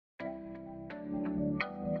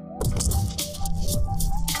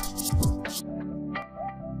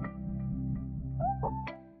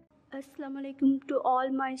Assalamu alaikum to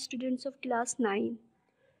all my students of class 9.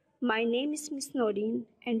 My name is Miss Noreen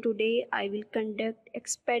and today I will conduct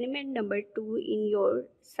experiment number 2 in your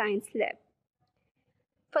science lab.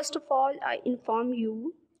 First of all, I inform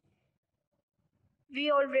you we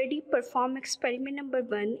already performed experiment number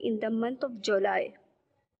 1 in the month of July.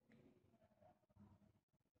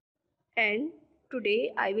 And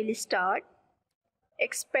today I will start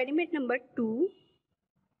experiment number 2.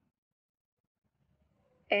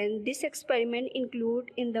 And this experiment include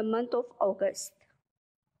in the month of August.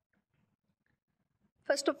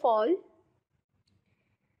 First of all,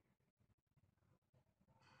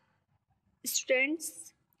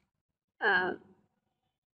 students,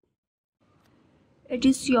 it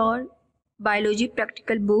is your biology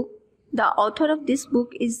practical book. The author of this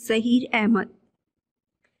book is Zahir Ahmed.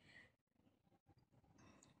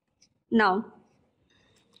 Now,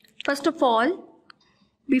 first of all,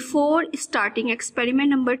 before starting experiment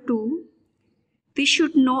number 2, we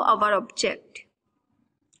should know our object.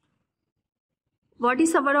 What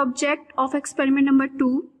is our object of experiment number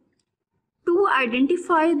 2? To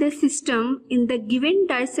identify the system in the given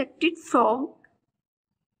dissected frog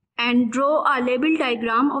and draw a label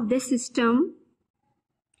diagram of the system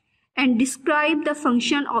and describe the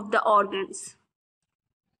function of the organs.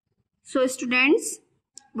 So students,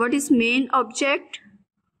 what is main object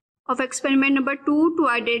of experiment number 2? To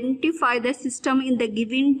identify the system in the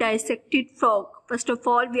given dissected frog. First of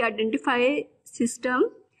all, we identify system,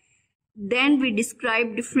 then we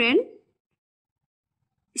describe different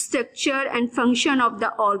structure and function of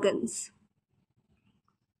the organs.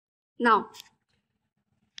 Now,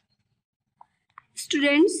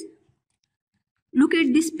 students, look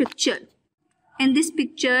at this picture. In this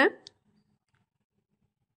picture,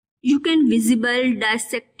 you can visible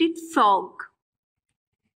dissected frog.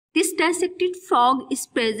 This dissected frog is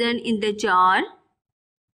present in the jar.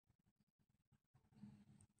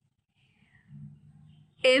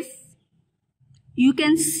 If you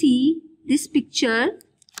can see this picture,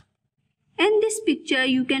 in this picture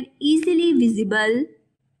you can easily visible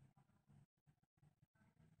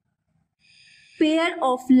pair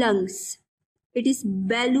of lungs. It is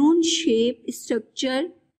balloon shaped structure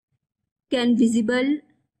can visible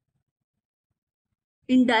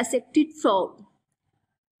in dissected frog.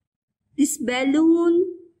 This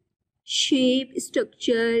balloon shaped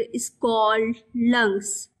structure is called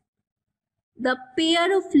lungs. The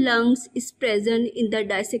pair of lungs is present in the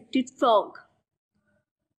dissected frog.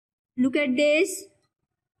 Look at this.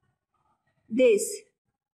 This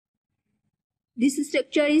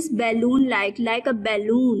structure is balloon-like, like a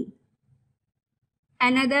balloon.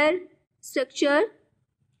 Another structure,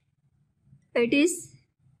 it is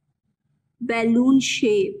balloon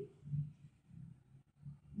shape.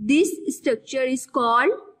 This structure is called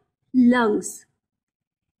lungs.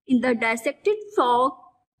 In the dissected frog,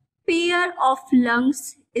 pair of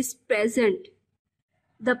lungs is present.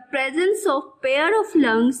 The presence of pair of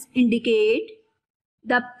lungs indicate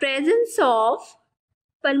the presence of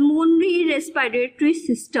pulmonary respiratory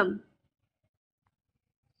system.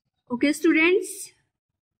 Okay students,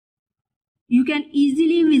 you can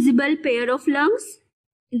easily visible pair of lungs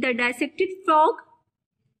in the dissected frog.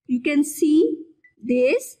 You can see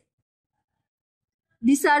this.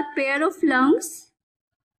 These are pair of lungs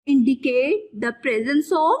indicate the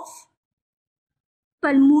presence of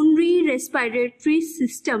pulmonary respiratory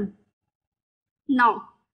system. Now,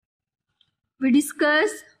 we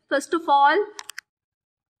discuss first of all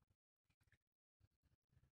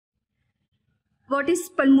what is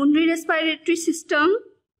pulmonary respiratory system.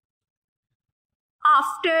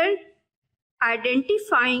 After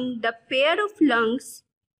identifying the pair of lungs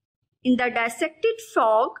in the dissected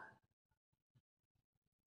frog,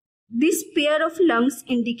 this pair of lungs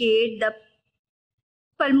indicate the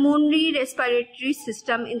pulmonary respiratory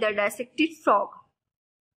system in the dissected frog.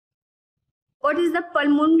 What is the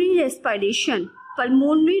pulmonary respiration?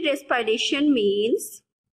 Pulmonary respiration means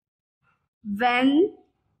when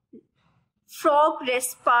frog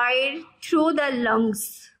respire through the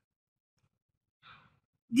lungs.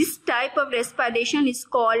 This type of respiration is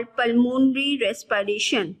called pulmonary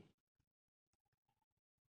respiration.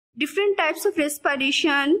 Different types of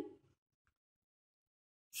respiration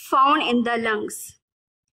found in the lungs,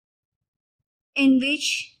 in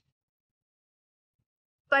which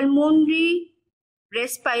pulmonary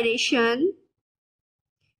respiration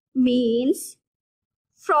means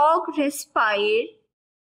frog respire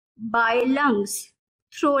by lungs,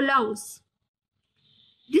 through lungs.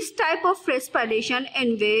 This type of respiration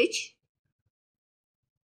in which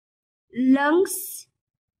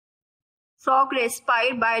frog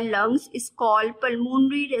respire by lungs is called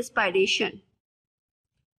pulmonary respiration.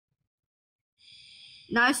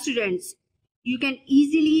 Now students, you can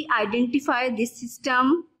easily identify this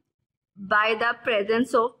system by the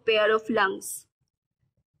presence of pair of lungs.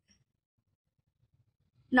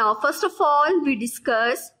 Now first of all, we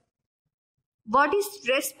discuss what is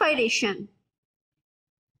respiration.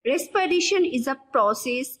 Respiration is a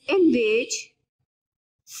process in which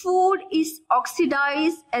food is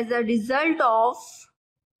oxidized as a result of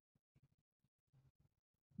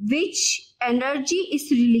which energy is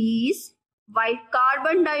released while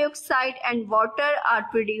carbon dioxide and water are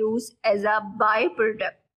produced as a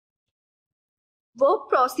byproduct. वो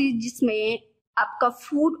process जिसमें आपका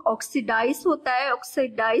food oxidise होता है,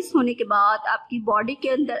 oxidise होने के बाद आपकी body के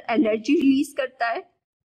अंदर एनर्जी रिलीज करता है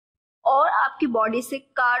और आपकी बॉडी से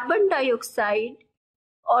कार्बन डाइऑक्साइड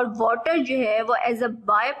और वाटर जो है वो एज अ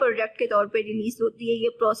बाय प्रोडक्ट के तौर पे रिलीज होती है. ये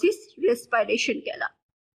प्रोसेस रेस्पिरेशन कहलाता है.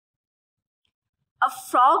 अब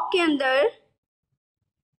फ्रॉग के अंदर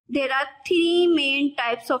there are 3 main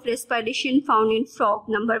types of respiration found in frog.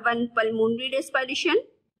 Number 1 pulmonary respiration,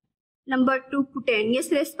 number 2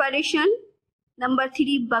 cutaneous respiration, number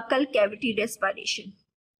 3 buccal cavity respiration.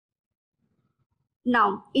 Now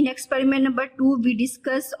in experiment number 2 we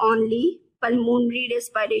discuss only pulmonary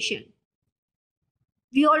respiration.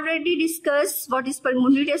 We already discussed what is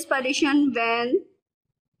pulmonary respiration when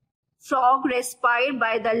frog respire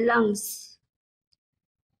by the lungs.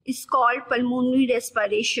 It's called pulmonary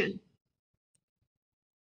respiration.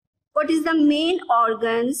 What is the main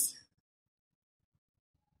organs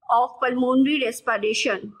of pulmonary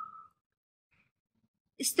respiration?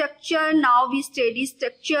 Structure. Now we study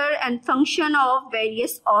structure and function of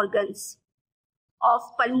various organs of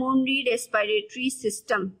pulmonary respiratory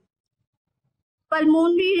system.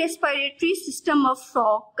 Pulmonary respiratory system of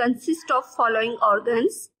frog consists of following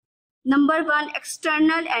organs. Number 1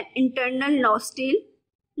 external and internal nostril.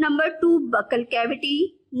 Number 2 buccal cavity.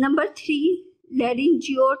 Number 3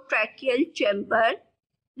 laryngeotracheal chamber.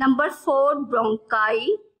 Number 4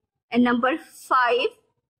 bronchi. And number 5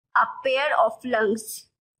 a pair of lungs.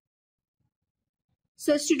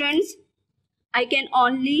 So students, you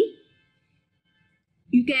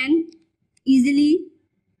can easily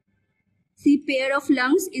see pair of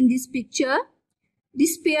lungs in this picture.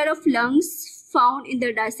 This pair of lungs found in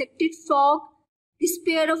the dissected frog. This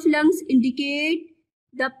pair of lungs indicate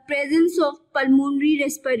the presence of pulmonary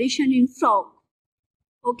respiration in frog.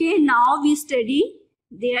 Okay, now we study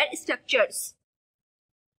their structures.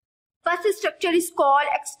 First structure is called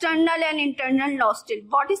external and internal nostril.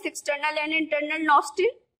 What is external and internal nostril?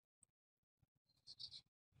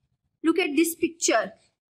 Look at this picture.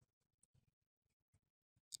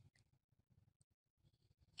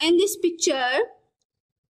 In this picture,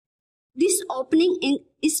 this opening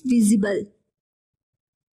is visible.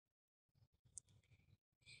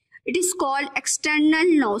 It is called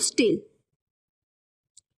external nostril.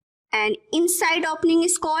 And inside opening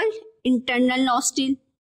is called internal nostril.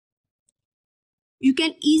 You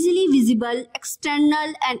can easily visible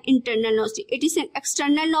external and internal nostril. It is an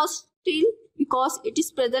external nostril because it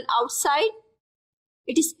is present outside.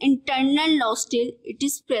 It is internal nostril. It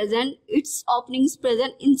is present. Its opening is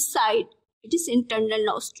present inside. It is internal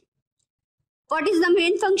nostril. What is the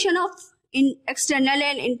main function of external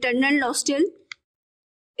and internal nostril?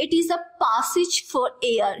 It is a passage for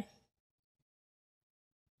air.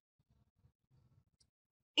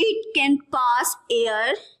 It can pass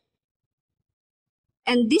air.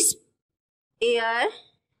 And this air,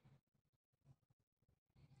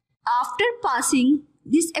 after passing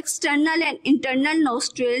this external and internal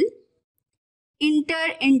nostril,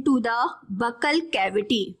 enter into the buccal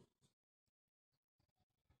cavity.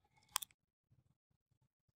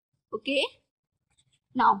 Okay.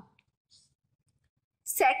 Now,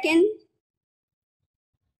 second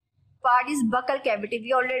part is buccal cavity.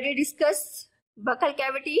 We already discussed buccal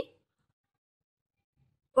cavity.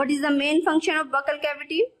 What is the main function of buccal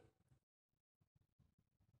cavity?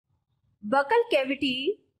 Buccal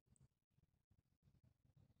cavity,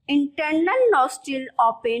 internal nostril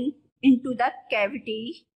open into the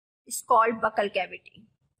cavity is called buccal cavity.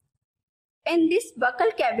 In this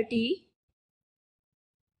buccal cavity,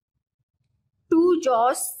 2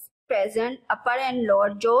 jaws present, upper and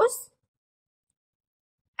lower jaws,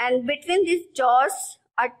 and between these jaws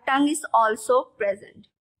a tongue is also present.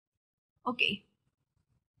 Okay.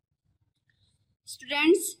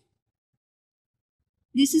 Students,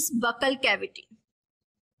 this is buccal cavity.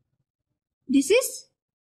 This is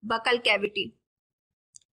buccal cavity.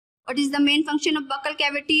 What is the main function of buccal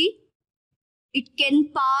cavity? It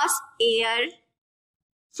can pass air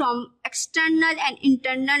from external and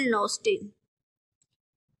internal nostril.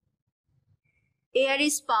 Air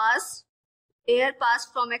is passed Air pass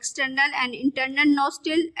from external and internal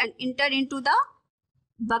nostril and enter into the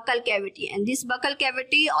buccal cavity, and this buccal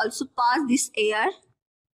cavity also pass this air.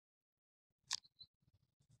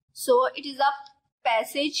 So it is a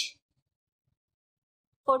passage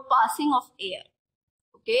for passing of air.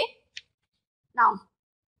 Okay. Now,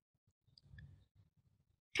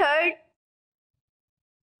 third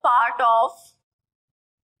part of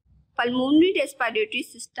pulmonary respiratory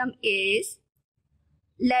system is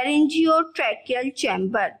laryngeotracheal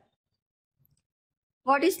chamber.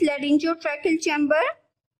 What is laryngeotracheal chamber?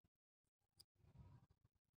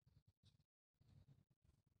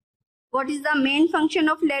 What is the main function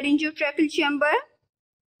of laryngeotracheal chamber?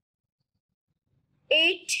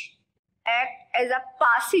 It acts as a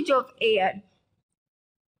passage of air.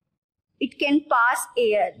 It can pass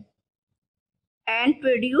air and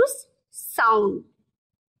produce sound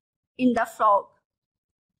in the frog.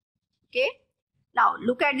 Okay. Now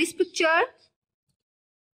look at this picture.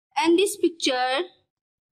 In this picture,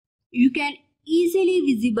 you can easily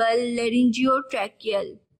visible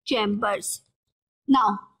laryngeotracheal chambers.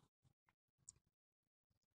 Now,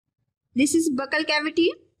 this is buccal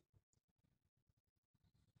cavity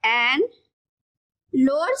and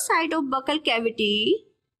lower side of buccal cavity,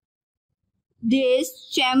 this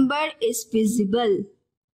chamber is visible.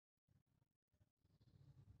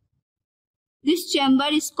 This chamber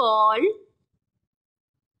is called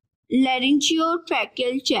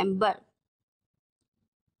laryngeotracheal chamber.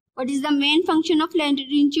 What is the main function of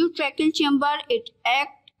laryngeotracheal chamber? It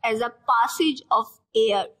acts as a passage of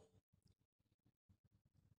air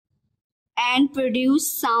and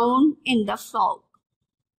produce sound in the frog.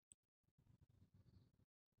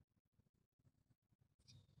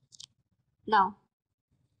 Now,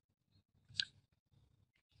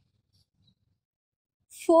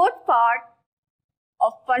 fourth part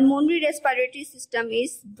of pulmonary respiratory system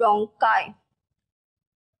is bronchi.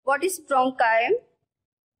 What is bronchi?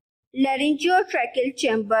 Laryngeotracheal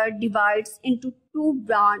chamber divides into two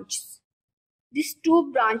branches. These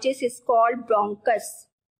two branches is called bronchus.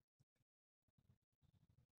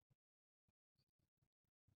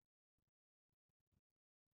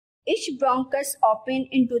 Each bronchus open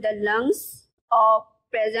into the lungs or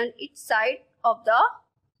present each side of the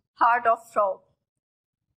heart of frog.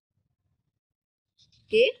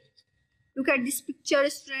 Okay, look at this picture,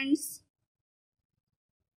 friends.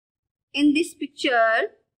 In this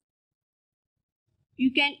picture,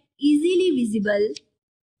 you can easily visible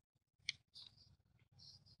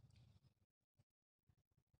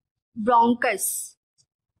bronchus.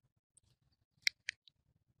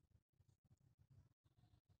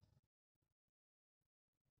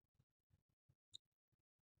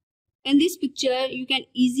 In this picture, you can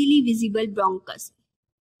easily visible bronchus.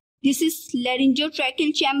 This is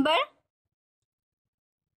laryngeotracheal chamber.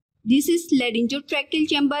 This is laryngeotracheal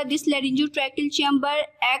chamber. This laryngeotracheal chamber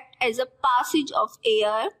acts as a passage of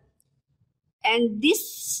air, and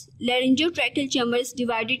this laryngeotracheal chamber is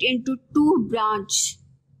divided into two branches.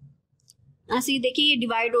 ऐसे देखिए ये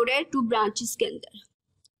divide हो रहा है two branches के अंदर,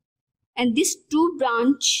 and this two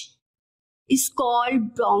branch is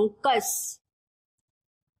called bronchus.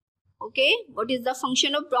 Okay, what is the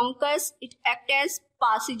function of bronchus? It acts as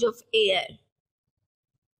passage of air.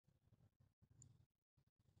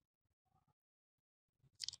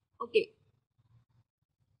 Okay.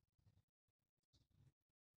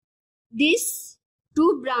 These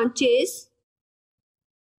two branches,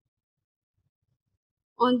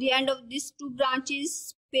 on the end of these two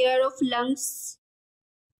branches, pair of lungs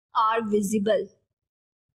are visible.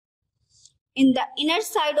 In the inner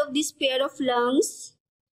side of this pair of lungs,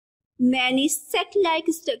 many sac-like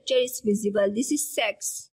structure is visible. This is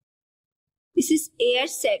sacs. This is air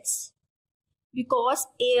sacs, because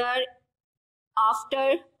air,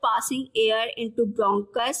 after passing air into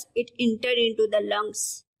bronchus, it enter into the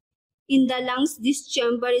lungs. In the lungs, this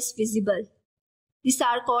chamber is visible. These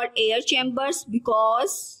are called air chambers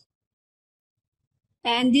because,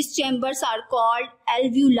 and these chambers are called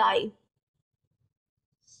alveoli.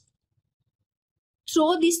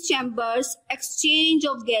 Through these chambers, exchange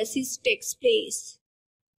of gases takes place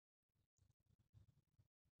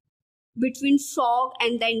between frog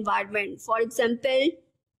and the environment. For example,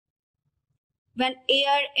 when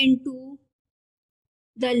air into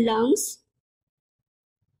the lungs,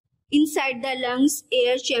 inside the lungs,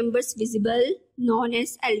 air chambers visible known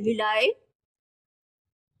as alveoli.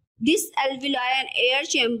 This alveoli and air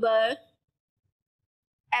chamber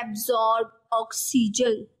absorb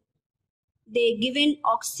oxygen. They give in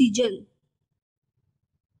oxygen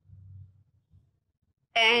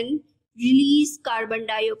and release carbon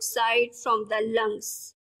dioxide from the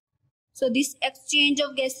lungs. So this exchange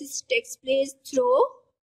of gases takes place through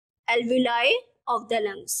alveoli of the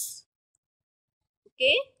lungs.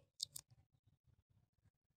 Okay.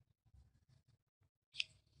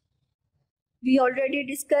 We already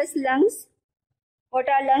discussed lungs. What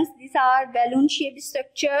are lungs? These are balloon-shaped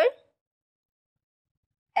structure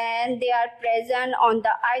and they are present on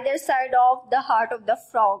the either side of the heart of the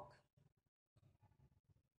frog.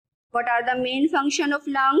 What are the main function of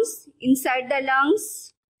lungs? Inside the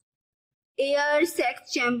lungs, air sac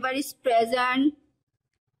chamber is present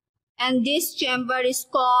and this chamber is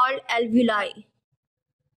called alveoli.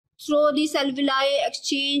 Through this alveoli,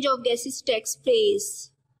 exchange of gases takes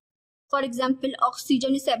place. For example,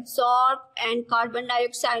 oxygen is absorbed and carbon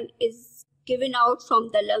dioxide is given out from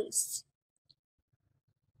the lungs.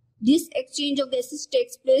 This exchange of gases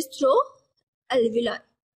takes place through alveoli.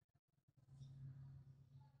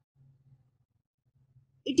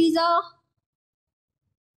 It is a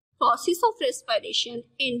process of respiration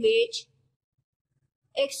in which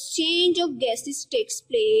exchange of gases takes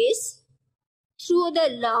place through the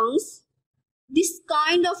lungs. This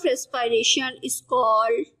kind of respiration is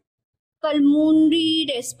called pulmonary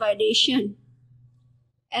respiration,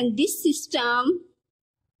 and this system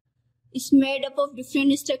is made up of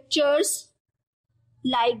different structures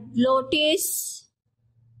like glottis,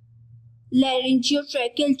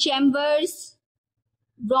 laryngeotracheal chambers,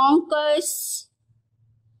 bronchus,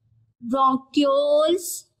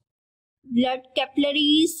 bronchioles, blood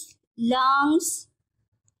capillaries, lungs.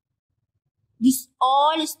 These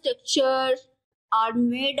all structures are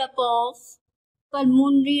made up of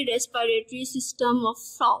pulmonary respiratory system of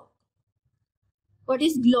frog. What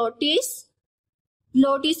is glottis?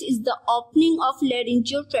 Glottis is the opening of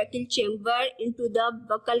laryngeotracheal chamber into the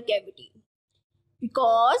buccal cavity.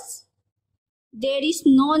 Because there is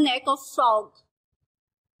no neck of frog,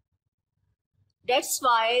 that's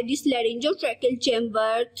why this laryngeotracheal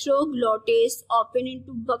chamber through glottis open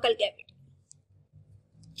into buccal cavity.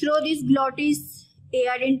 Through this glottis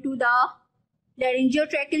air into the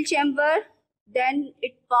laryngeotracheal chamber, then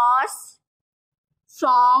it passes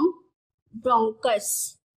from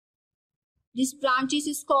bronchus. This branch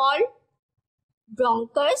is called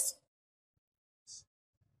bronchus.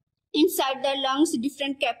 Inside the lungs,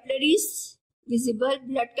 different capillaries visible,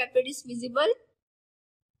 blood capillaries visible,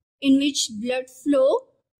 in which blood flow.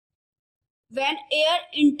 When air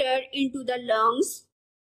enter into the lungs,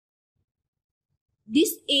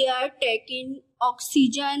 this air taking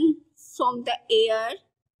oxygen from the air.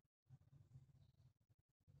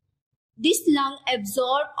 This lung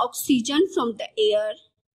absorb oxygen from the air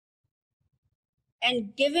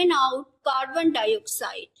and given out carbon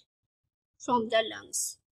dioxide from the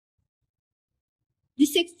lungs.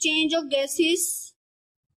 This exchange of gases,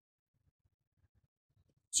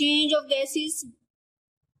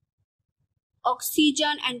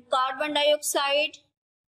 oxygen and carbon dioxide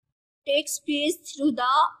takes place through the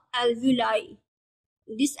alveoli.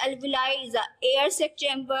 This alveoli is an air sac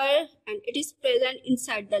chamber and it is present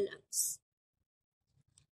inside the lungs.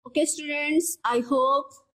 Okay students, I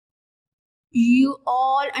hope you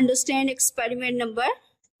all understand experiment number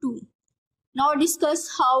 2. Now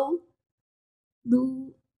discuss how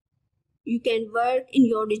do you can work in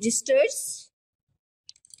your registers.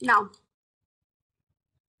 Now,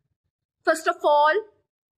 first of all,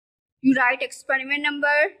 you write experiment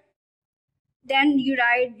number, then you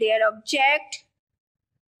write their object,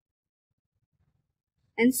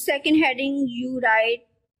 and second heading you write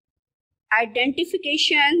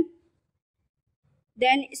identification,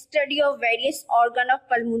 then study of various organ of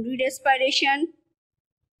pulmonary respiration,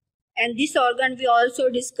 and this organ we also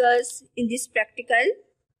discuss in this practical.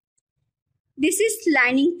 This is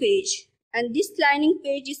lining page, and this lining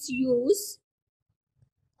page is used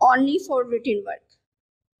only for written work.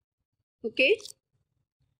 Okay.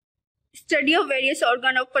 Study of various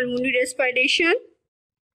organ of pulmonary respiration,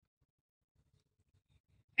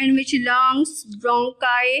 in which lungs,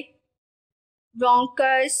 bronchi,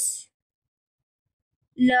 bronchus,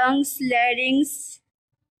 lungs, larynx,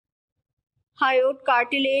 hyoid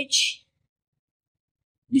cartilage.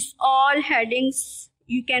 These all headings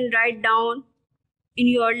you can write down in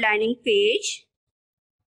your lining page.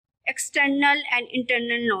 External and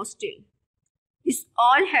internal nostril. These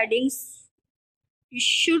all headings you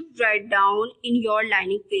should write down in your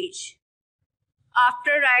lining page.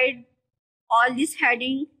 After write all this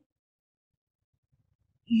heading,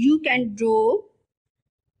 you can draw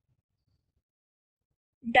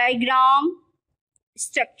diagram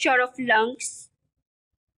structure of lungs.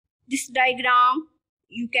 This diagram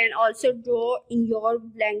you can also draw in your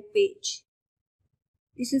blank page.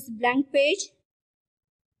 This is blank page,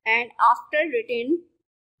 and after written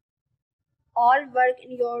all work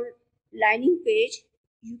in your lining page,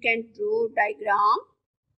 you can draw diagram,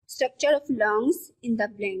 structure of lungs in the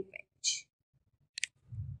blank page.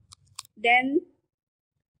 Then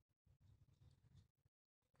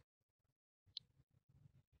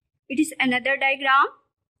it is another diagram.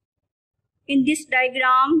 In this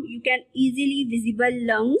diagram, you can easily visible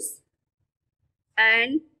lungs,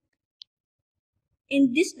 and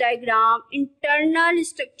in this diagram, internal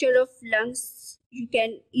structure of lungs you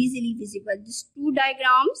can easily visible. These two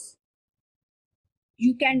diagrams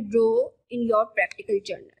you can draw in your practical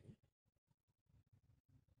journal.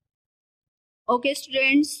 Okay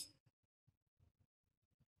students,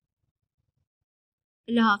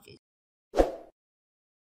 Allah Hafiz.